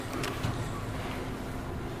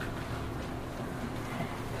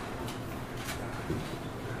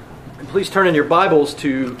Please turn in your Bibles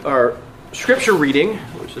to our scripture reading,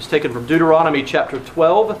 which is taken from Deuteronomy chapter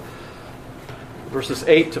 12, verses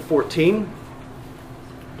 8 to 14.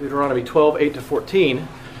 Deuteronomy 12, 8 to 14.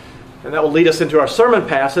 And that will lead us into our sermon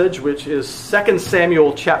passage, which is 2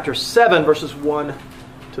 Samuel chapter 7, verses 1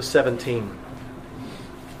 to 17.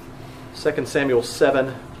 2 Samuel 7,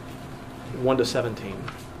 1 to 17.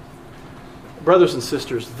 Brothers and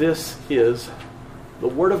sisters, this is the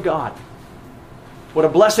Word of God. What a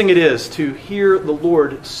blessing it is to hear the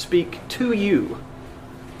Lord speak to you.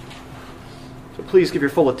 So please give your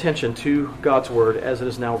full attention to God's Word as it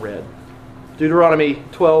is now read. Deuteronomy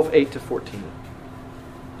 12, 8 to 14.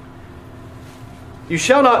 You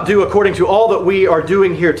shall not do according to all that we are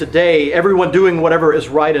doing here today, everyone doing whatever is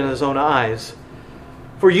right in his own eyes.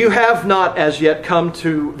 For you have not as yet come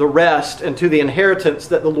to the rest and to the inheritance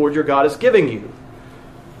that the Lord your God is giving you.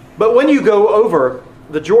 But when you go over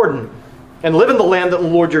the Jordan and live in the land that the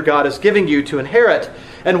Lord your God is giving you to inherit,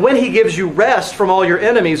 and when he gives you rest from all your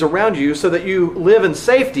enemies around you so that you live in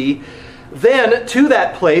safety, then to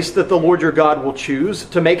that place that the Lord your God will choose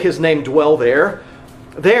to make his name dwell there,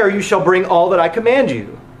 there you shall bring all that I command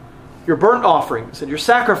you, your burnt offerings and your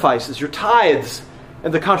sacrifices, your tithes,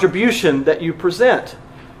 and the contribution that you present,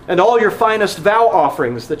 and all your finest vow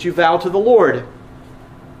offerings that you vow to the Lord.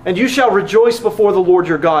 And you shall rejoice before the Lord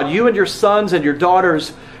your God, you and your sons and your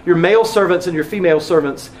daughters, your male servants and your female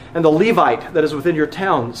servants, and the Levite that is within your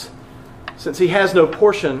towns, since he has no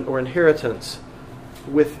portion or inheritance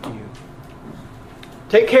with you.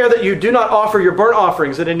 Take care that you do not offer your burnt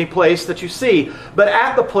offerings at any place that you see, but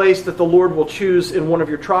at the place that the Lord will choose in one of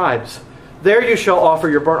your tribes. There you shall offer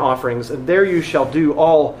your burnt offerings, and there you shall do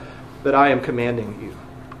all that I am commanding you.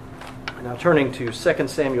 Now turning to 2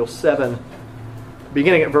 Samuel 7,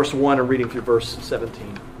 beginning at verse 1 and reading through verse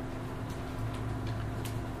 17.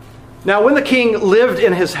 Now when the king lived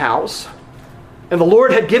in his house, and the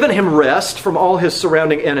Lord had given him rest from all his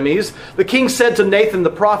surrounding enemies, the king said to Nathan the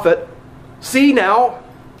prophet, "See now,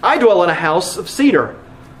 I dwell in a house of cedar,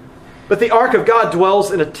 but the ark of God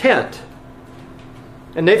dwells in a tent."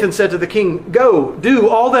 And Nathan said to the king, "Go, do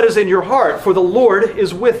all that is in your heart, for the Lord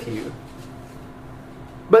is with you."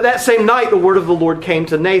 But that same night the word of the Lord came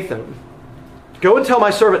to Nathan. "Go and tell my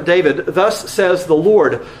servant David, thus says the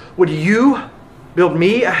Lord, would you build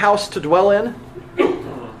me a house to dwell in?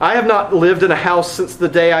 I have not lived in a house since the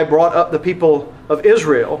day I brought up the people of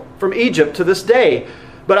Israel from Egypt to this day,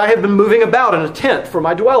 but I have been moving about in a tent for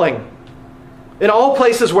my dwelling. In all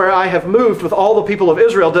places where I have moved with all the people of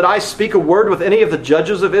Israel, did I speak a word with any of the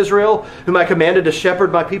judges of Israel, whom I commanded to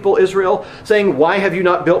shepherd my people Israel, saying, why have you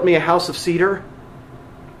not built me a house of cedar?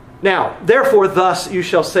 Now, therefore, thus you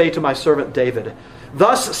shall say to my servant David,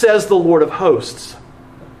 thus says the Lord of hosts,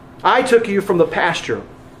 I took you from the pasture,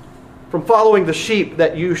 from following the sheep,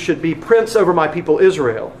 that you should be prince over my people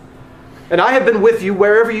Israel. And I have been with you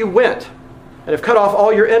wherever you went, and have cut off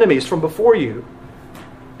all your enemies from before you.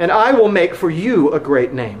 And I will make for you a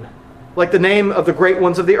great name, like the name of the great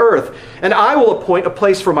ones of the earth. And I will appoint a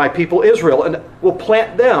place for my people Israel, and will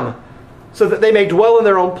plant them, so that they may dwell in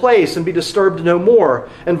their own place and be disturbed no more,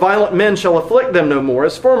 and violent men shall afflict them no more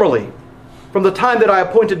as formerly. From the time that I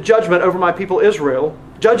appointed judgment over my people Israel,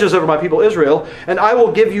 judges over my people Israel, and I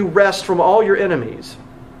will give you rest from all your enemies.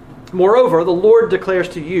 Moreover, the Lord declares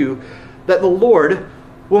to you that the Lord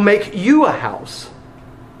will make you a house.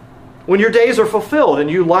 When your days are fulfilled and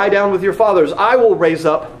you lie down with your fathers, I will raise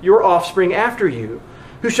up your offspring after you,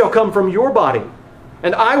 who shall come from your body,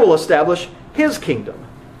 and I will establish his kingdom.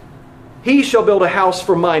 He shall build a house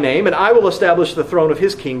for my name, and I will establish the throne of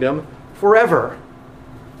his kingdom forever.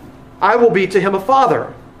 I will be to him a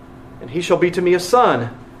father, and he shall be to me a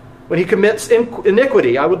son. When he commits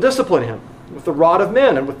iniquity, I will discipline him with the rod of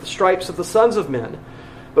men and with the stripes of the sons of men.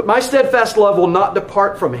 But my steadfast love will not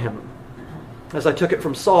depart from him, as I took it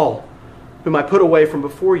from Saul, whom I put away from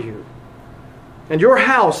before you. And your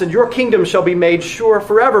house and your kingdom shall be made sure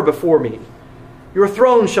forever before me. Your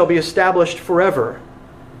throne shall be established forever.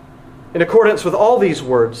 In accordance with all these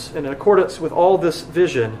words, and in accordance with all this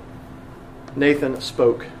vision, Nathan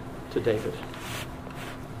spoke to David.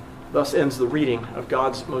 Thus ends the reading of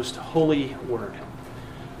God's most holy word.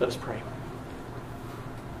 Let us pray.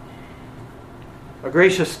 Our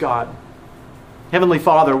gracious God, Heavenly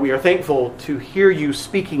Father, we are thankful to hear you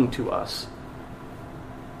speaking to us.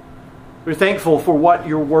 We're thankful for what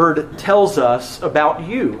your word tells us about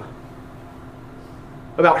you,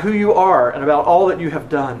 about who you are, and about all that you have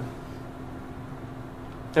done.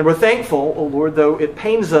 And we're thankful, O Lord, though it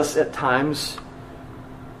pains us at times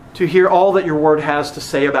to hear all that your word has to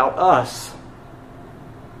say about us,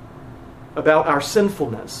 about our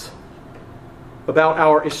sinfulness, about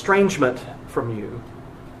our estrangement from you,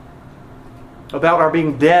 about our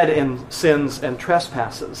being dead in sins and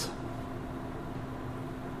trespasses.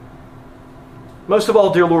 Most of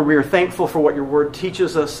all, dear Lord, we are thankful for what your word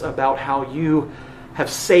teaches us about how you have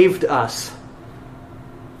saved us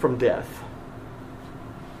from death,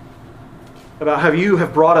 about how you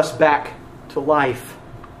have brought us back to life,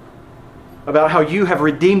 about how you have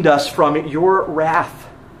redeemed us from your wrath,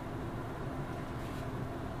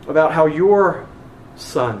 about how your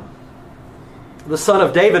Son, the Son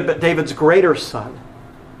of David, but David's greater Son,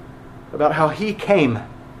 about how he came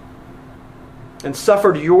and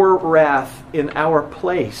suffered your wrath in our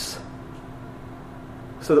place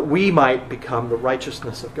so that we might become the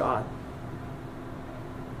righteousness of God.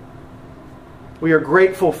 We are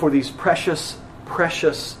grateful for these precious,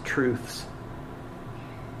 precious truths.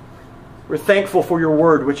 We're thankful for your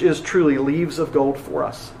word, which is truly leaves of gold for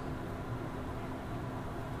us.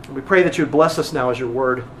 And we pray that you would bless us now as your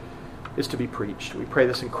word is to be preached. We pray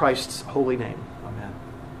this in Christ's holy name. Amen.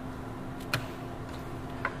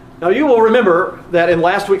 Now you will remember that in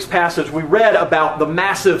last week's passage we read about the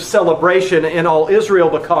massive celebration in all Israel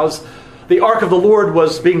because the Ark of the Lord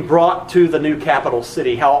was being brought to the new capital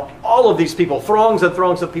city. How all of these people, throngs and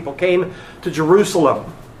throngs of people, came to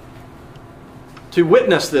Jerusalem to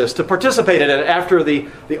witness this, to participate in it after the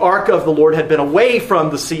Ark of the Lord had been away from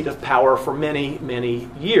the seat of power for many, many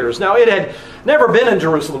years. Now, it had never been in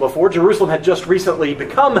Jerusalem before. Jerusalem had just recently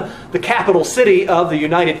become the capital city of the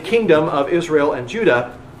United Kingdom of Israel and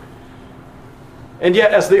Judah. And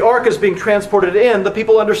yet, as the Ark is being transported in, the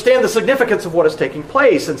people understand the significance of what is taking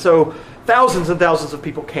place. And so, thousands and thousands of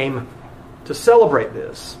people came to celebrate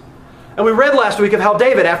this. And we read last week of how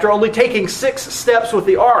David, after only taking 6 steps with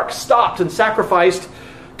the ark, stopped and sacrificed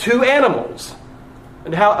 2 animals,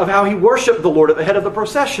 and of how he worshipped the Lord at the head of the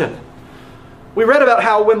procession. We read about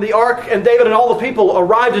how when the ark and David and all the people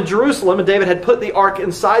arrived in Jerusalem, and David had put the ark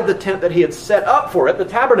inside the tent that he had set up for it, the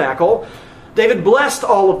tabernacle, David blessed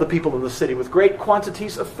all of the people in the city with great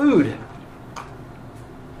quantities of food.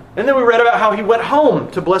 And then we read about how he went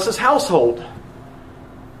home to bless his household.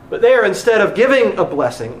 But there, instead of giving a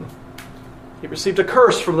blessing, he received a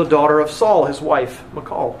curse from the daughter of Saul, his wife,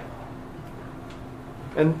 Michal.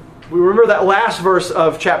 And we remember that last verse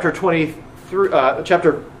of chapter 6,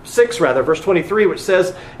 verse 23, which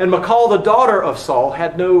says, "And Michal, the daughter of Saul,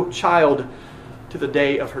 had no child to the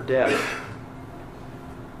day of her death."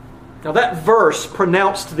 Now that verse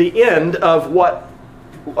pronounced the end of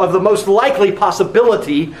the most likely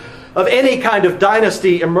possibility of any kind of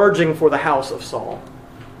dynasty emerging for the house of Saul.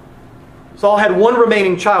 Saul had one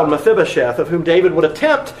remaining child, Mephibosheth, of whom David would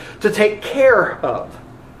attempt to take care of.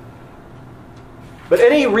 But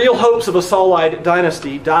any real hopes of a Saulite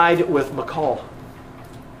dynasty died with Michal,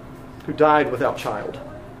 who died without child.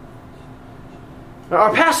 Now,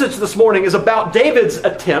 our passage this morning is about David's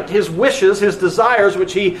attempt, his wishes, his desires,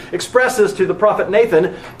 which he expresses to the prophet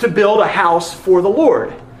Nathan, to build a house for the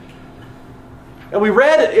Lord. And we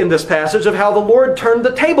read in this passage of how the Lord turned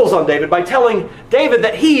the tables on David by telling David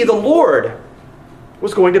that he, the Lord,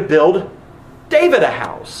 was going to build David a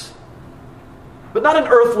house. But not an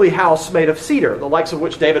earthly house made of cedar, the likes of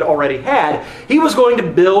which David already had. He was going to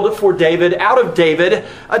build for David, out of David,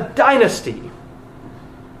 a dynasty.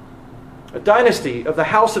 A dynasty of the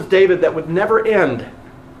house of David that would never end.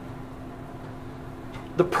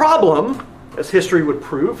 The problem, as history would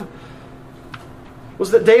prove,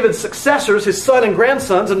 was that David's successors, his son and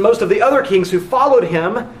grandsons, and most of the other kings who followed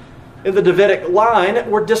him in the Davidic line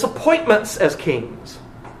were disappointments as kings.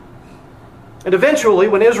 And eventually,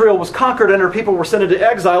 when Israel was conquered and her people were sent into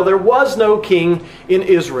exile, there was no king in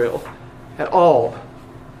Israel at all.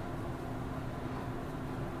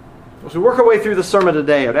 As we work our way through the sermon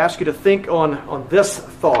today, I'd ask you to think on this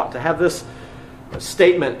thought, to have this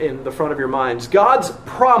statement in the front of your minds. God's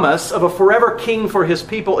promise of a forever king for his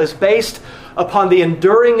people is based upon the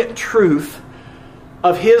enduring truth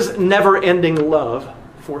of his never-ending love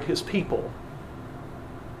for his people.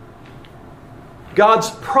 God's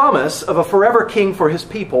promise of a forever king for his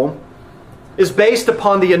people is based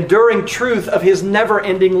upon the enduring truth of his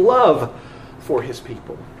never-ending love for his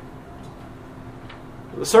people.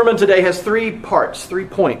 The sermon today has 3 parts, 3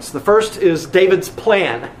 points. The first is David's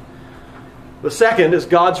plan. The second is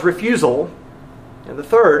God's refusal. And the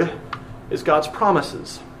third is God's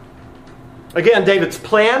promises. Again, David's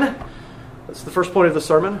plan. That's the first point of the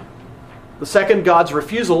sermon. The second, God's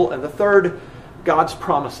refusal. And the third, God's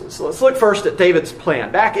promises. So let's look first at David's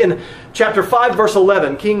plan. Back in chapter 5, verse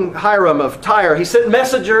 11, King Hiram of Tyre, he sent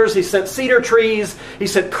messengers, he sent cedar trees, he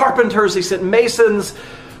sent carpenters, he sent masons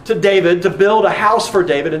to David to build a house for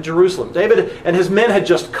David in Jerusalem. David and his men had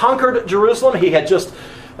just conquered Jerusalem. He had just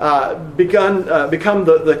become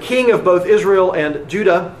the king of both Israel and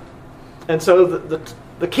Judah. And so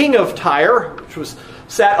the king of Tyre, which was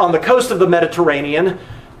sat on the coast of the Mediterranean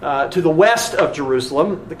to the west of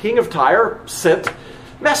Jerusalem, the king of Tyre sent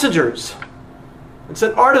messengers and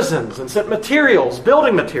sent artisans and sent materials,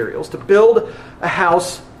 building materials, to build a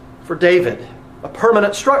house for David, a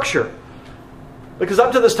permanent structure. Because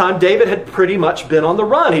up to this time, David had pretty much been on the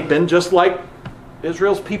run. He'd been just like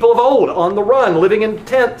Israel's people of old, on the run, living in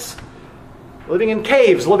tents, living in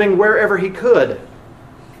caves, living wherever he could.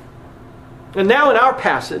 And now in our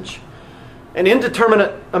passage, an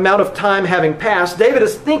indeterminate amount of time having passed, David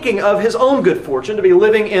is thinking of his own good fortune to be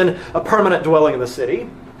living in a permanent dwelling in the city.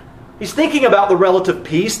 He's thinking about the relative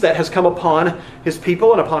peace that has come upon his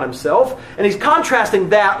people and upon himself, and he's contrasting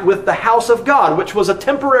that with the house of God, which was a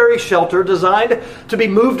temporary shelter designed to be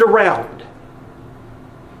moved around.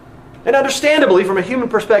 And understandably, from a human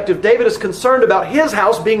perspective, David is concerned about his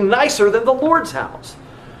house being nicer than the Lord's house.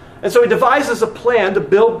 And so he devises a plan to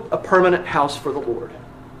build a permanent house for the Lord.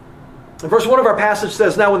 And verse 1 of our passage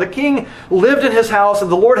says, "Now when the king lived in his house,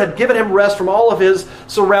 and the Lord had given him rest from all of his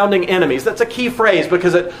surrounding enemies." That's a key phrase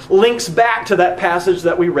because it links back to that passage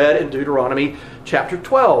that we read in Deuteronomy chapter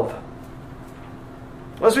 12.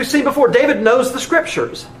 As we've seen before, David knows the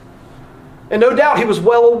Scriptures. And no doubt he was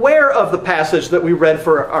well aware of the passage that we read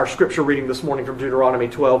for our Scripture reading this morning from Deuteronomy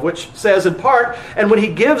 12, which says in part, "And when he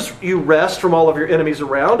gives you rest from all of your enemies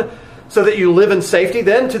around, so that you live in safety,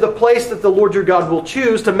 then to the place that the Lord your God will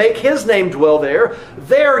choose to make his name dwell there,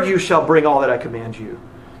 there you shall bring all that I command you,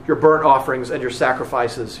 your burnt offerings and your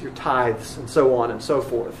sacrifices, your tithes, and so on and so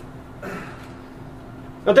forth."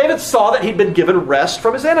 Now David saw that he'd been given rest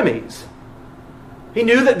from his enemies. He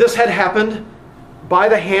knew that this had happened by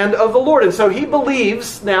the hand of the Lord, and so he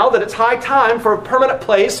believes now that it's high time for a permanent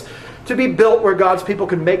place to be built where God's people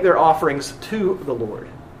can make their offerings to the Lord.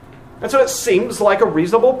 And so it seems like a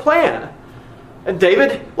reasonable plan. And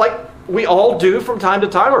David, like we all do from time to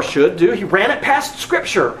time, or should do, he ran it past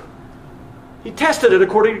Scripture. He tested it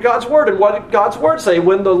according to God's Word. And what did God's Word say?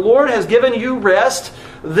 When the Lord has given you rest,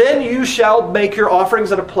 then you shall make your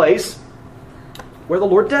offerings at a place where the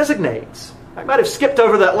Lord designates. I might have skipped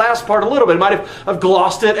over that last part a little bit. I might have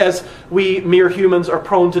glossed it, as we mere humans are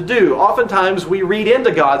prone to do. Oftentimes we read into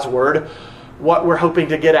God's Word what we're hoping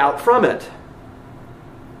to get out from it.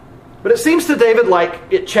 But it seems to David like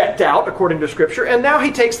it checked out according to Scripture, and now he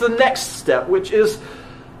takes the next step, which is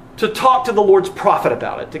to talk to the Lord's prophet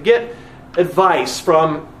about it, to get advice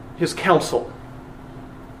from his counsel.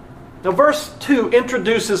 Now verse 2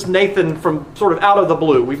 introduces Nathan from sort of out of the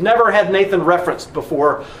blue. We've never had Nathan referenced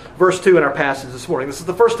before, verse 2 in our passage this morning. This is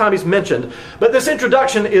the first time he's mentioned. But this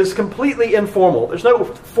introduction is completely informal. There's no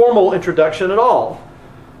formal introduction at all.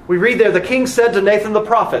 We read there, "The king said to Nathan the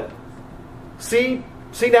prophet, See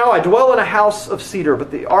now, I dwell in a house of cedar,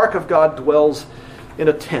 but the ark of God dwells in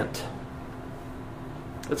a tent."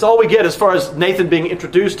 That's all we get as far as Nathan being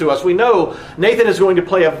introduced to us. We know Nathan is going to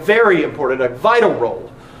play a very important, a vital role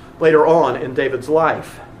later on in David's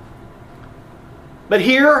life. But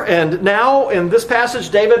here and now in this passage,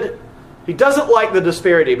 David, he doesn't like the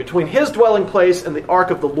disparity between his dwelling place and the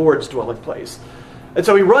ark of the Lord's dwelling place. And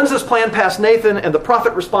so he runs this plan past Nathan, and the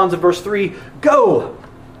prophet responds in verse 3, "Go!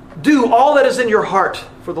 Do all that is in your heart,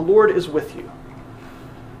 for the Lord is with you."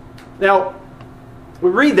 Now, we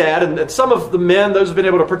read that, and some of the men, those who have been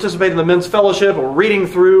able to participate in the men's fellowship or reading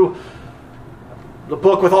through the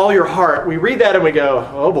book with all your heart, we read that and we go,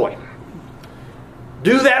 oh boy.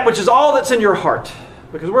 Do that which is all that's in your heart.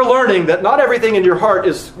 Because we're learning that not everything in your heart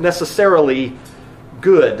is necessarily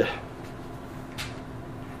good.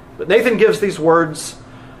 But Nathan gives these words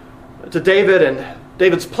to David, and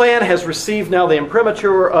David's plan has received now the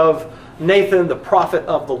imprimatur of Nathan, the prophet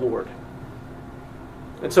of the Lord.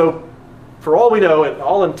 And so, for all we know, in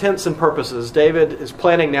all intents and purposes, David is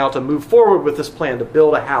planning now to move forward with this plan to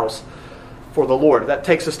build a house for the Lord. That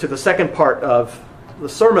takes us to the second part of the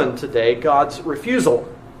sermon today, God's refusal.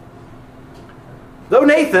 Though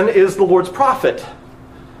Nathan is the Lord's prophet,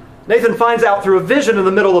 Nathan finds out through a vision in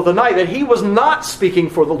the middle of the night that he was not speaking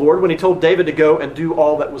for the Lord when he told David to go and do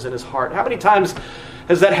all that was in his heart. How many times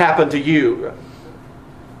has that happened to you?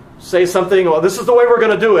 Say something, well, this is the way we're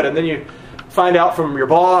going to do it, and then you find out from your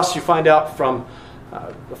boss, you find out from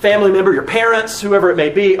a family member, your parents, whoever it may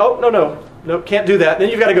be, oh, no, can't do that. Then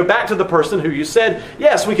you've got to go back to the person who you said,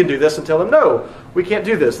 yes, we can do this, and tell them, no, we can't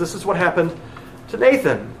do this. This is what happened to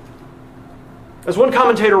Nathan. As one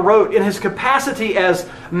commentator wrote, in his capacity as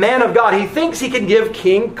man of God, he thinks he can give the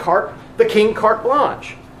king carte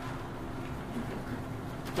blanche.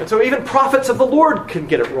 And so even prophets of the Lord can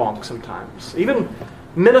get it wrong sometimes. Even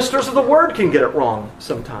ministers of the word can get it wrong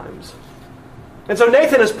sometimes. And so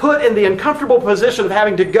Nathan is put in the uncomfortable position of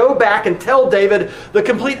having to go back and tell David the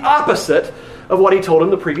complete opposite of what he told him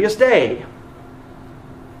the previous day.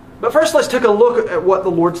 But first, let's take a look at what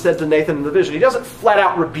the Lord said to Nathan in the vision. He doesn't flat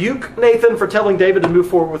out rebuke Nathan for telling David to move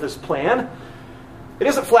forward with his plan. He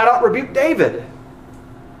doesn't flat out rebuke David.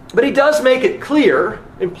 But he does make it clear,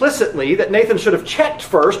 implicitly, that Nathan should have checked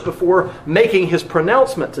first before making his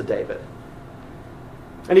pronouncement to David.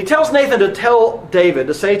 And he tells Nathan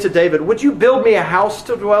to say to David, would you build me a house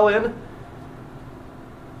to dwell in?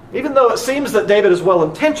 Even though it seems that David is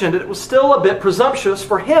well-intentioned, it was still a bit presumptuous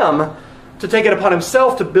for him to take it upon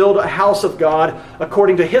himself to build a house of God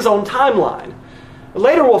according to his own timeline.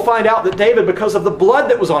 Later we'll find out that David, because of the blood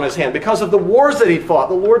that was on his hand, because of the wars that he fought,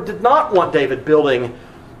 the Lord did not want David building,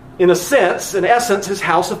 in essence, his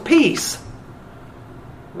house of peace.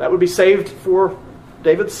 That would be saved for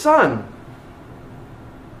David's son.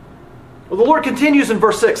 Well, the Lord continues in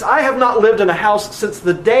verse 6, I have not lived in a house since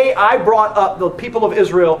the day I brought up the people of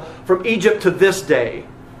Israel from Egypt to this day.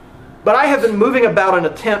 But I have been moving about in a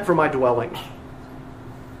tent for my dwelling.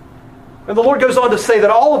 And the Lord goes on to say that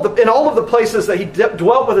in all of the places that he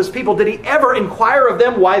dwelt with his people, did he ever inquire of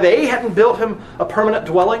them why they hadn't built him a permanent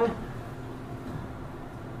dwelling?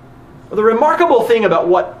 Well, the remarkable thing about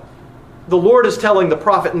what the Lord is telling the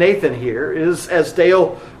prophet Nathan here is, as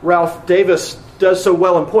Dale Ralph Davis does so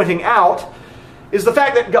well in pointing out, is the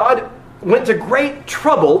fact that God went to great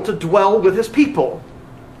trouble to dwell with his people.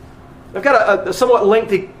 I've got a somewhat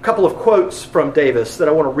lengthy couple of quotes from Davis that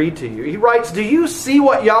I want to read to you. He writes, do you see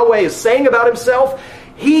what Yahweh is saying about himself?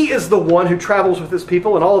 He is the one who travels with his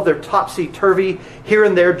people in all of their topsy-turvy, here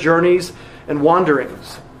and there journeys and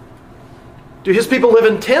wanderings. Do his people live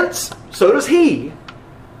in tents? So does he.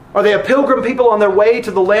 Are they a pilgrim people on their way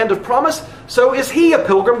to the land of promise? So is he a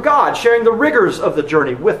pilgrim God, sharing the rigors of the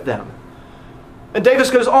journey with them. And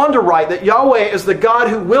Davis goes on to write that Yahweh is the God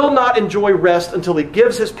who will not enjoy rest until he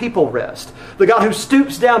gives his people rest. The God who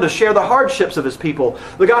stoops down to share the hardships of his people.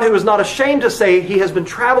 The God who is not ashamed to say he has been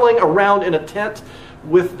traveling around in a tent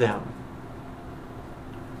with them.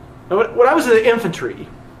 Now, when I was in the infantry,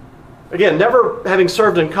 again, never having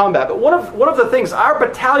served in combat, but one of the things, our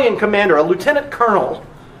battalion commander, a lieutenant colonel,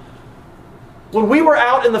 when we were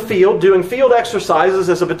out in the field doing field exercises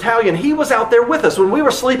as a battalion, he was out there with us. When we were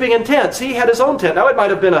sleeping in tents, he had his own tent. Now, it might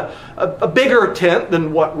have been a bigger tent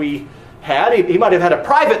than what we had. He might have had a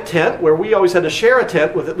private tent where we always had to share a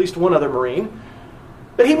tent with at least one other Marine.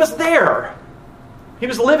 But he was there. He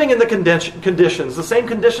was living in the conditions, the same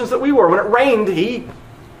conditions that we were. When it rained, he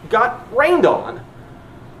got rained on.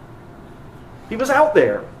 He was out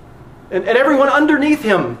there. And everyone underneath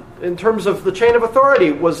him, in terms of the chain of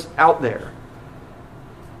authority, was out there.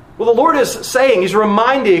 Well, the Lord is saying, he's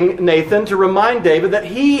reminding Nathan to remind David that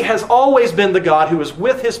he has always been the God who is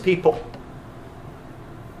with his people.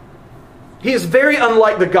 He is very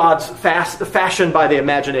unlike the gods fashioned by the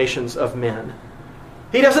imaginations of men.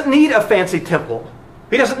 He doesn't need a fancy temple.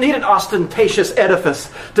 He doesn't need an ostentatious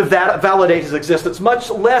edifice to validate his existence,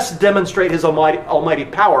 much less demonstrate his almighty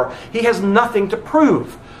power. He has nothing to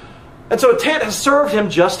prove. And so a tent has served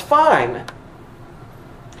him just fine.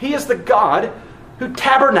 He is the God who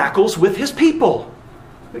tabernacles with his people,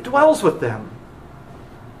 who dwells with them.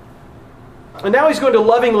 And now he's going to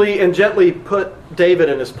lovingly and gently put David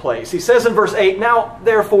in his place. He says in verse 8, now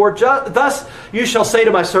therefore, thus you shall say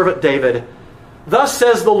to my servant David, thus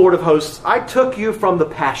says the Lord of hosts, I took you from the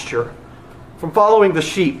pasture, from following the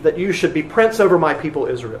sheep, that you should be prince over my people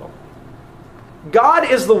Israel.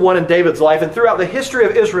 God is the one in David's life and throughout the history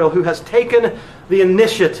of Israel who has taken the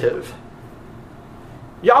initiative.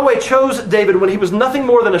 Yahweh chose David when he was nothing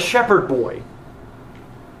more than a shepherd boy.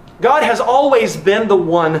 God has always been the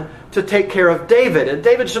one to take care of David, and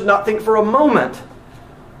David should not think for a moment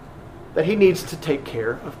that he needs to take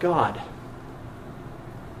care of God.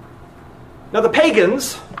 Now the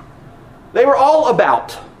pagans, they were all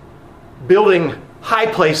about building high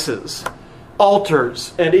places,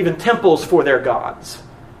 altars, and even temples for their gods.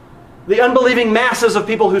 The unbelieving masses of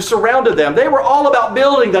people who surrounded them, they were all about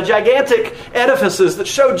building the gigantic edifices that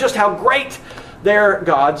showed just how great their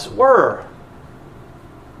gods were.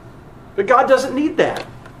 But God doesn't need that.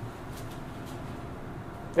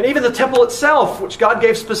 And even the temple itself, which God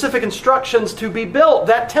gave specific instructions to be built,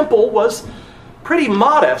 that temple was pretty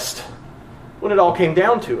modest when it all came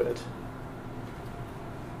down to it.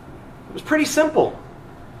 It was pretty simple.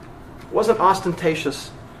 It wasn't ostentatious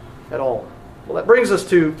at all. Well, that brings us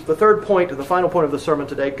to the third point, to the final point of the sermon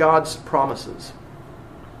today, God's promises.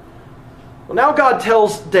 Well, now God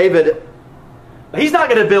tells David He's not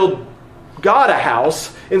going to build God a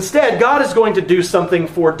house. Instead, God is going to do something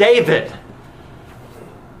for David.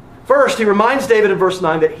 First, he reminds David in verse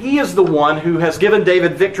 9 that he is the one who has given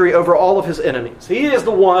David victory over all of his enemies. He is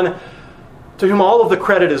the one to whom all of the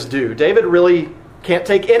credit is due. David really can't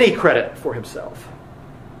take any credit for himself.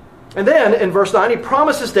 And then, in verse 9, he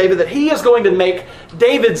promises David that he is going to make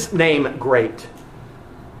David's name great.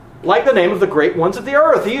 Like the name of the great ones of the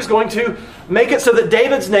earth. He is going to make it so that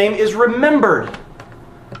David's name is remembered.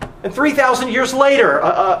 And 3,000 years later,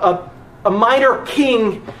 a minor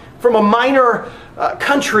king from a minor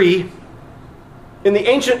country in the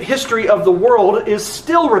ancient history of the world is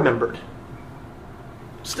still remembered,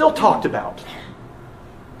 still talked about,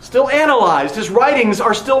 still analyzed. His writings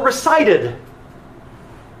are still recited.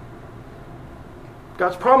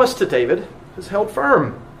 God's promise to David is held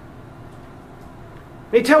firm.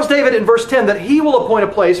 And he tells David in verse 10 that he will appoint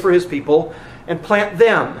a place for his people and plant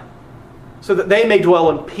them so that they may dwell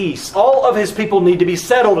in peace. All of his people need to be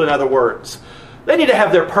settled, in other words. They need to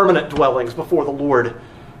have their permanent dwellings before the Lord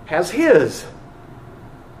has his.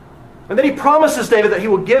 And then he promises David that he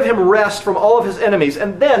will give him rest from all of his enemies,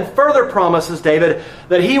 and then further promises David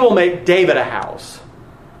that he will make David a house.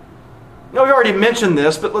 Now, we already mentioned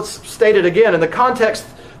this, but let's state it again. In the context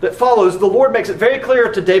that follows, the Lord makes it very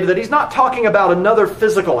clear to David that he's not talking about another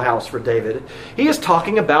physical house for David. He is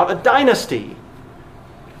talking about a dynasty.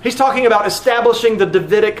 He's talking about establishing the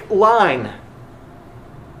Davidic line.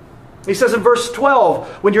 He says in verse 12,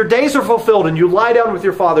 "When your days are fulfilled and you lie down with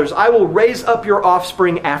your fathers, I will raise up your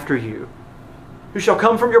offspring after you, who shall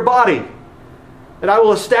come from your body, and I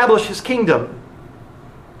will establish his kingdom."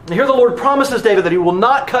 And here the Lord promises David that he will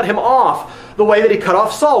not cut him off the way that he cut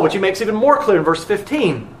off Saul, which he makes even more clear in verse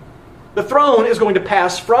 15. The throne is going to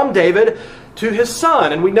pass from David to his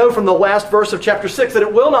son, and we know from the last verse of chapter 6 that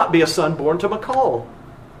it will not be a son born to Michal.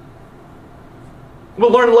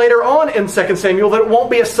 We'll learn later on in 2 Samuel that it won't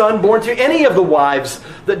be a son born to any of the wives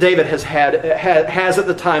that David has at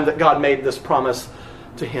the time that God made this promise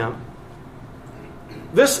to him.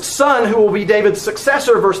 This son who will be David's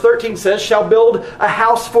successor, verse 13 says, shall build a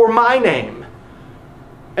house for my name.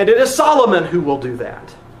 And it is Solomon who will do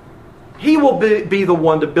that. He will be the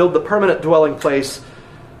one to build the permanent dwelling place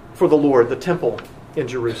for the Lord, the temple in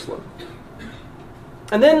Jerusalem.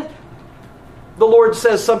 And then the Lord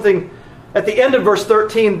says something at the end of verse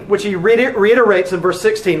 13, which he reiterates in verse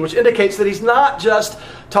 16, which indicates that he's not just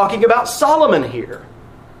talking about Solomon here.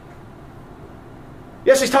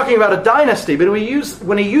 Yes, he's talking about a dynasty, but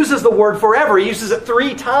when he uses the word forever, he uses it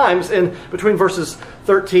 3 times in between verses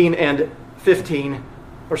 13 and 15,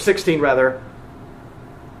 or 16 rather.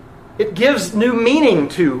 It gives new meaning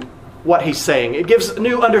to what he's saying. It gives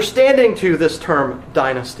new understanding to this term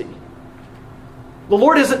dynasty. The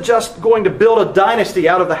Lord isn't just going to build a dynasty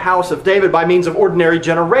out of the house of David by means of ordinary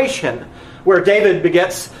generation, where David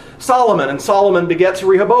begets Solomon and Solomon begets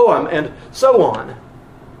Rehoboam and so on.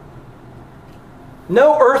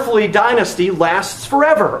 No earthly dynasty lasts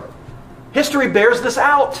forever. History bears this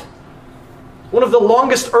out. One of the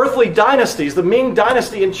longest earthly dynasties, the Ming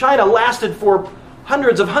dynasty in China, lasted for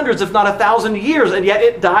hundreds, if not 1,000 years, and yet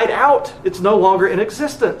it died out. It's no longer in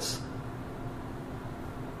existence.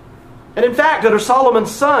 And in fact, under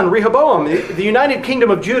Solomon's son, Rehoboam, the united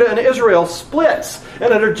kingdom of Judah and Israel splits.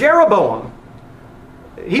 And under Jeroboam,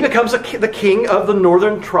 he becomes the king of the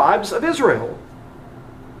northern tribes of Israel.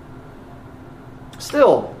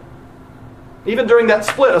 Still, even during that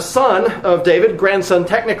split, a son of David, grandson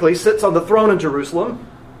technically, sits on the throne in Jerusalem.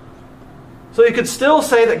 So you could still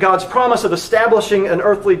say that God's promise of establishing an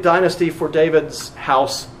earthly dynasty for David's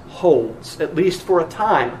house holds, at least for a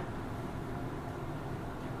time.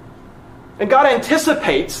 And God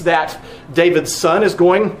anticipates that David's son is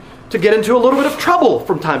going to get into a little bit of trouble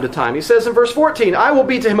from time to time. He says in verse 14, I will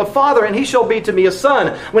be to him a father, and he shall be to me a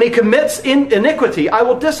son. When he commits iniquity, I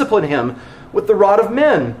will discipline him with the rod of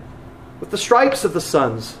men, with the stripes of the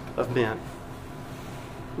sons of men.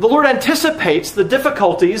 The Lord anticipates the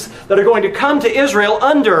difficulties that are going to come to Israel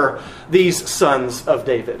under these sons of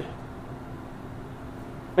David.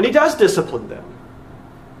 And he does discipline them.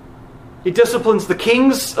 He disciplines the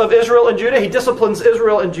kings of Israel and Judah. He disciplines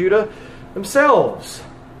Israel and Judah themselves.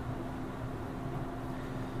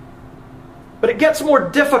 But it gets more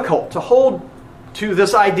difficult to hold to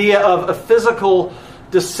this idea of a physical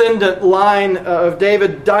descendant line of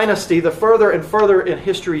David dynasty the further and further in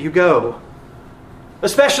history you go.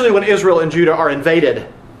 Especially when Israel and Judah are invaded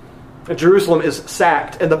and Jerusalem is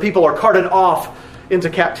sacked and the people are carted off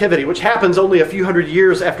into captivity, which happens only a few hundred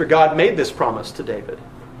years after God made this promise to David.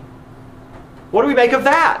 What do we make of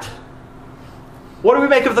that? What do we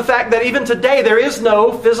make of the fact that even today there is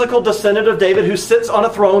no physical descendant of David who sits on a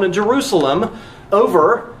throne in Jerusalem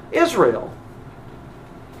over Israel?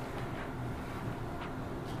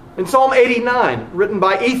 In Psalm 89, written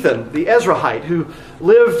by Ethan, the Ezrahite, who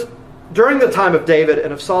lived during the time of David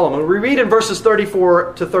and of Solomon, we read in verses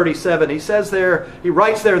 34 to 37, he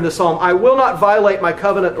writes there in the psalm, "I will not violate my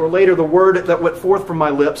covenant or later the word that went forth from my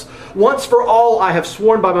lips. Once for all I have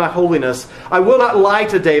sworn by my holiness. I will not lie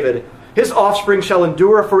to David. His offspring shall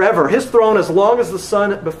endure forever. His throne as long as the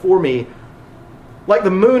sun before me. Like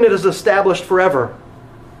the moon it is established forever.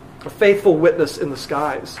 A faithful witness in the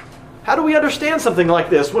skies." How do we understand something like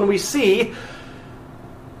this when we see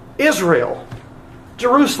Israel,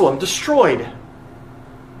 Jerusalem, destroyed?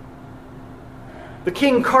 The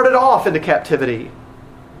king carted off into captivity.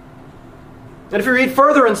 And if you read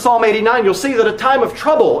further in Psalm 89, you'll see that a time of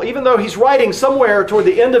trouble, even though he's writing somewhere toward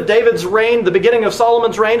the end of David's reign, the beginning of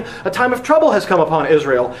Solomon's reign, a time of trouble has come upon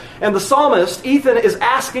Israel. And the psalmist, Ethan, is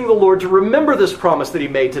asking the Lord to remember this promise that he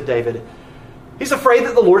made to David. He's afraid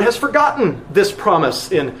that the Lord has forgotten this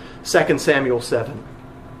promise in 2 Samuel 7.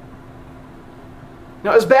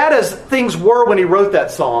 Now, as bad as things were when he wrote that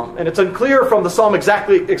psalm, and it's unclear from the psalm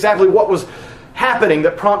exactly what was happening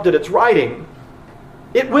that prompted its writing,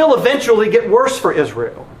 it will eventually get worse for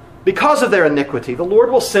Israel. Because of their iniquity, the Lord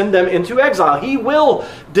will send them into exile. He will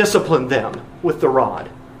discipline them with the rod.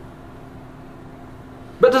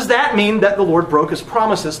 But does that mean that the Lord broke his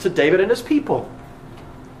promises to David and his people?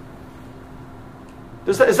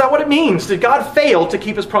 Is that what it means? Did God fail to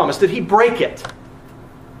keep his promise? Did he break it?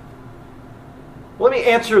 Let me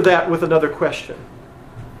answer that with another question.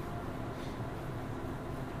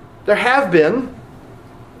 There have been,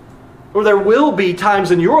 or there will be times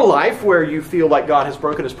in your life where you feel like God has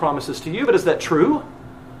broken his promises to you, but is that true?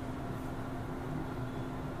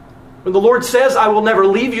 When the Lord says, "I will never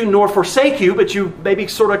leave you nor forsake you," but you maybe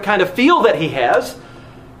sort of kind of feel that he has,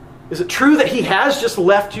 is it true that he has just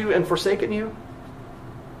left you and forsaken you?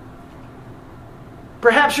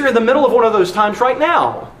 Perhaps you're in the middle of one of those times right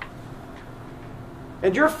now,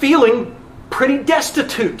 and you're feeling pretty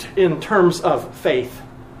destitute in terms of faith.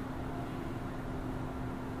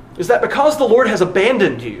 Is that because the Lord has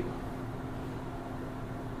abandoned you?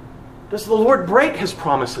 Does the Lord break his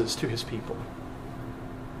promises to his people?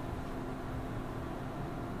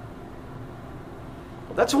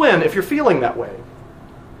 Well, that's when, if you're feeling that way,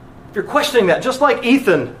 if you're questioning that, just like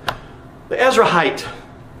Ethan, the Ezrahite,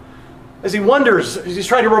 as he wonders, as he's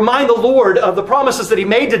trying to remind the Lord of the promises that he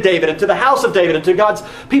made to David and to the house of David and to God's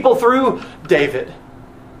people through David.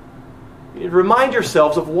 You need to remind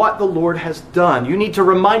yourselves of what the Lord has done. You need to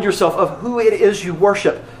remind yourself of who it is you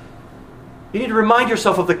worship. You need to remind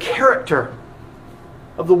yourself of the character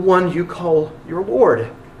of the one you call your Lord.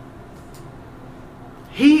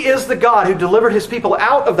 He is the God who delivered his people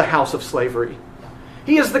out of the house of slavery.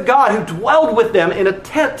 He is the God who dwelled with them in a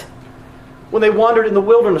tent when they wandered in the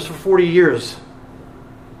wilderness for 40 years,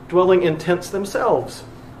 dwelling in tents themselves.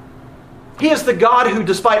 He is the God who,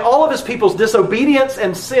 despite all of his people's disobedience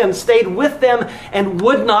and sin, stayed with them and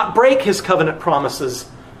would not break his covenant promises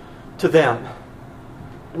to them.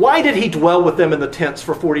 Why did he dwell with them in the tents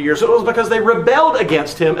for 40 years? It was because they rebelled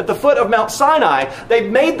against him at the foot of Mount Sinai. They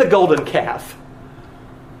made the golden calf.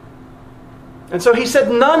 And so he said,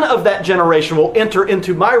 none of that generation will enter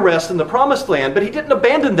into my rest in the promised land. But he didn't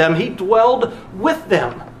abandon them. He dwelled with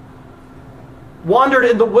them, wandered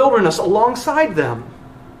in the wilderness alongside them.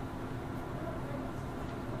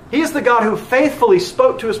 He is the God who faithfully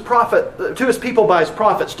spoke to his people by his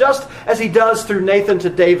prophets, just as he does through Nathan to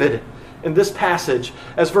David in this passage,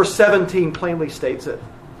 as verse 17 plainly states it.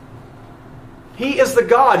 He is the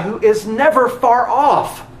God who is never far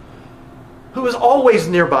off, who is always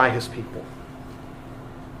nearby his people.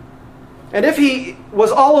 And if he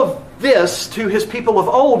was all of this to his people of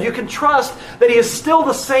old, you can trust that he is still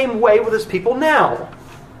the same way with his people now.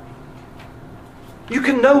 You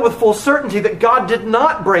can know with full certainty that God did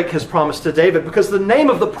not break his promise to David because the name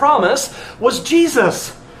of the promise was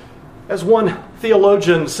Jesus, as one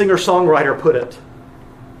theologian, singer-songwriter put it.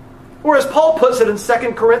 Or as Paul puts it in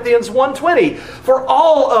 2 Corinthians 1:20, for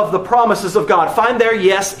all of the promises of God find their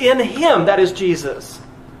yes in him, that is Jesus.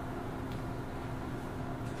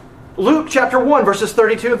 Luke chapter 1, verses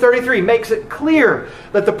 32 and 33 makes it clear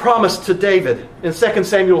that the promise to David in 2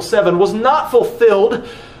 Samuel 7 was not fulfilled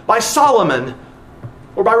by Solomon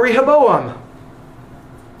or by Rehoboam.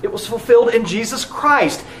 It was fulfilled in Jesus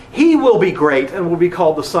Christ. He will be great and will be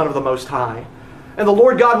called the Son of the Most High. And the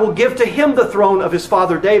Lord God will give to him the throne of his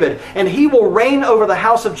father David, and he will reign over the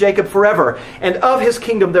house of Jacob forever, and of his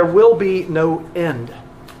kingdom there will be no end.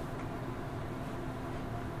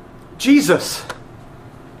 Jesus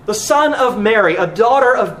the son of Mary, a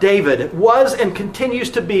daughter of David, was and continues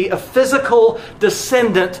to be a physical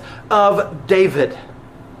descendant of David.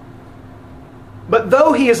 But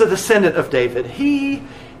though he is a descendant of David, he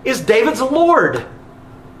is David's Lord.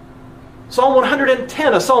 Psalm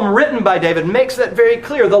 110, a psalm written by David, makes that very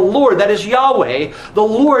clear. The Lord, that is Yahweh, the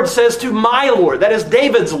Lord says to my Lord, that is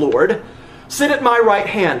David's Lord, sit at my right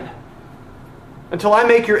hand until I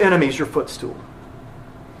make your enemies your footstool.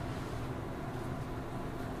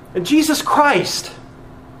 And Jesus Christ,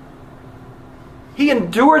 he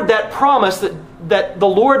endured that promise that the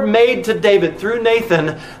Lord made to David through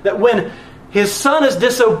Nathan, that when his son is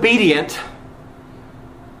disobedient,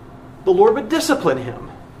 the Lord would discipline him.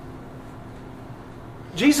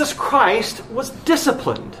 Jesus Christ was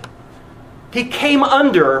disciplined. He came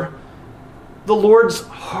under the Lord's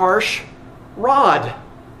harsh rod.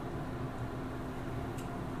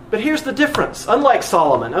 But here's the difference. Unlike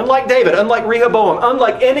Solomon, unlike David, unlike Rehoboam,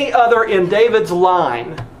 unlike any other in David's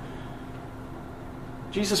line,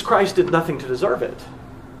 Jesus Christ did nothing to deserve it.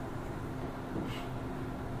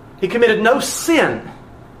 He committed no sin,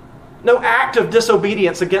 no act of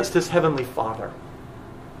disobedience against his heavenly Father.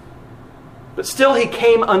 But still he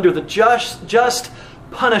came under the just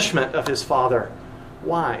punishment of his Father.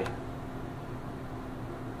 Why?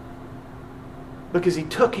 Because he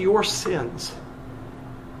took your sins.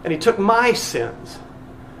 And he took my sins.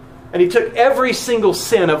 And he took every single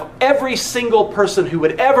sin of every single person who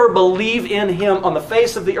would ever believe in him on the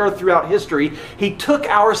face of the earth throughout history. He took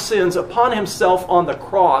our sins upon himself on the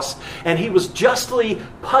cross, and he was justly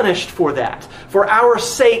punished for that. For our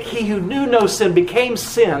sake, he who knew no sin became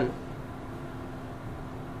sin,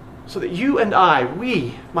 so that you and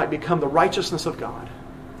we might become the righteousness of God.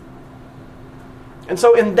 And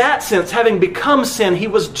so in that sense, having become sin, he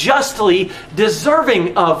was justly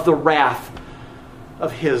deserving of the wrath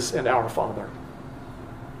of his and our Father.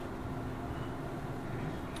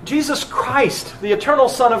 Jesus Christ, the eternal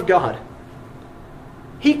Son of God,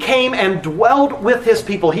 he came and dwelled with his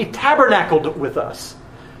people. He tabernacled with us.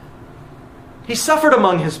 He suffered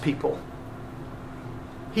among his people.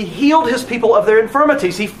 He healed his people of their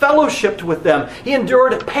infirmities. He fellowshiped with them. He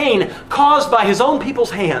endured pain caused by his own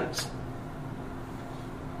people's hands.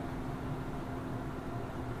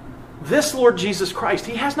 This Lord Jesus Christ,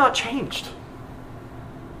 he has not changed.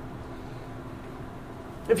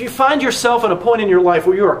 If you find yourself at a point in your life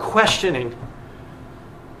where you are questioning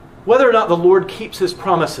whether or not the Lord keeps his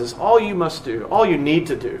promises, all you must do, all you need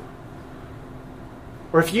to do,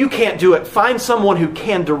 or if you can't do it, find someone who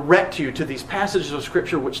can direct you to these passages of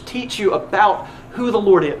Scripture which teach you about who the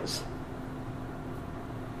Lord is,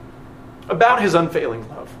 about his unfailing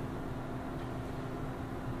love,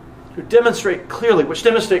 which demonstrate clearly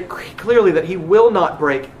that he will not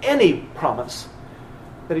break any promise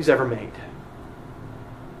that he's ever made.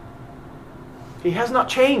 He has not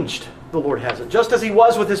changed. The Lord hasn't. Just as he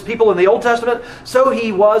was with his people in the Old Testament, so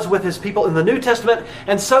he was with his people in the New Testament,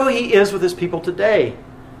 and so he is with his people today.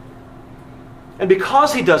 And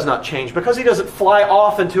because he does not change, because he doesn't fly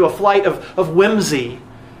off into a flight of whimsy,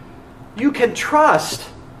 you can trust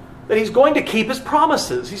that he's going to keep his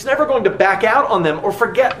promises. He's never going to back out on them or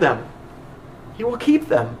forget them. He will keep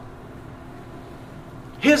them.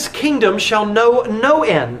 His kingdom shall know no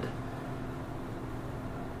end.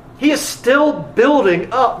 He is still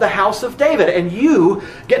building up the house of David, and you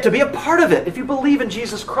get to be a part of it if you believe in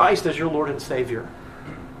Jesus Christ as your Lord and Savior.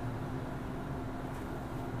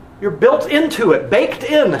 You're built into it, baked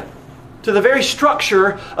in to the very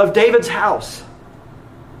structure of David's house.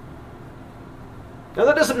 Now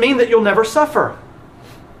that doesn't mean that you'll never suffer.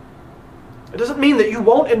 It doesn't mean that you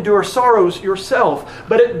won't endure sorrows yourself,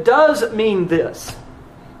 but it does mean this.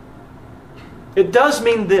 It does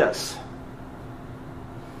mean this.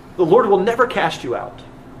 The Lord will never cast you out.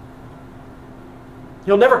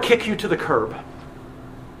 He'll never kick you to the curb.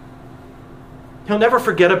 He'll never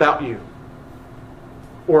forget about you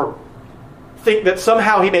or think that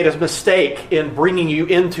somehow he made a mistake in bringing you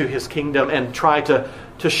into his kingdom and try to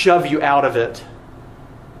shove you out of it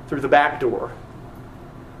through the back door.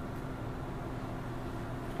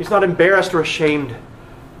 He's not embarrassed or ashamed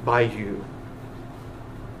by you.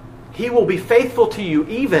 He will be faithful to you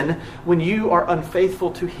even when you are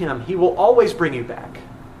unfaithful to him. He will always bring you back.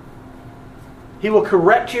 He will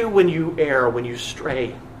correct you when you err, when you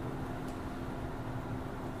stray.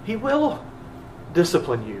 He will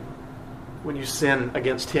discipline you when you sin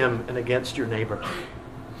against him and against your neighbor.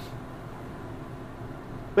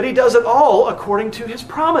 But he does it all according to his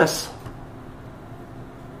promise.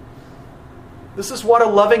 This is what a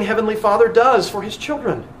loving Heavenly Father does for his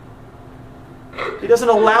children. He doesn't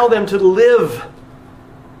allow them to live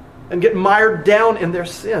and get mired down in their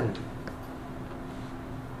sin.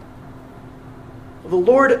 The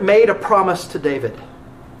Lord made a promise to David,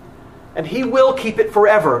 and He will keep it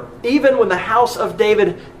forever, even when the house of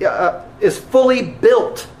David is fully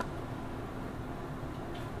built.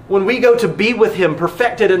 When we go to be with Him,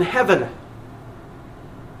 perfected in heaven.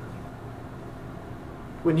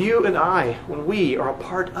 When you and I, when we are a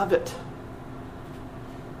part of it,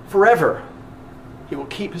 forever, He will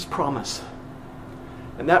keep His promise.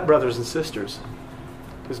 And that, brothers and sisters,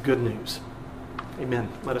 is good news. Amen.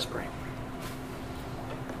 Let us pray.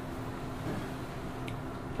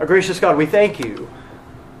 Our gracious God, we thank You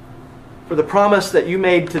for the promise that You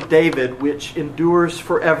made to David, which endures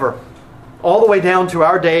forever, all the way down to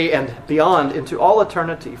our day and beyond, into all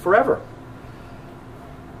eternity, forever.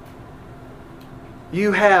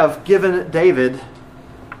 You have given David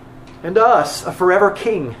and us a forever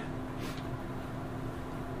king.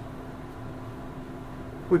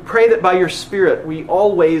 We pray that by Your Spirit we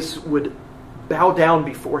always would bow down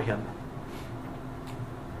before Him.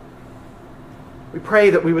 We pray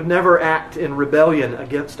that we would never act in rebellion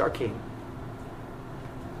against our King,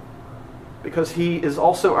 because He is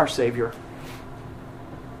also our Savior.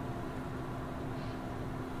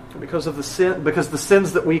 Because of the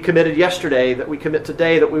sins that we committed yesterday, that we commit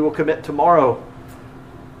today, that we will commit tomorrow,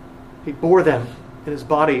 He bore them in His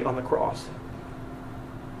body on the cross.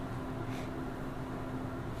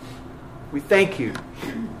 We thank You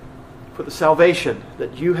for the salvation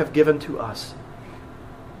that You have given to us.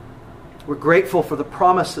 We're grateful for the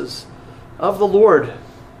promises of the Lord,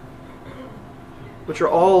 which are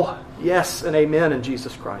all yes and amen in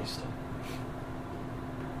Jesus Christ.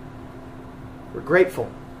 We're grateful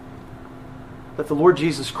that the Lord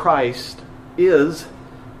Jesus Christ is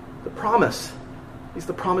the promise. He's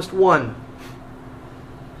the promised one.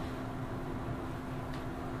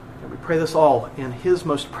 And we pray this all in His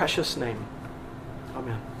most precious name.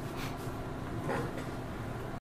 Amen.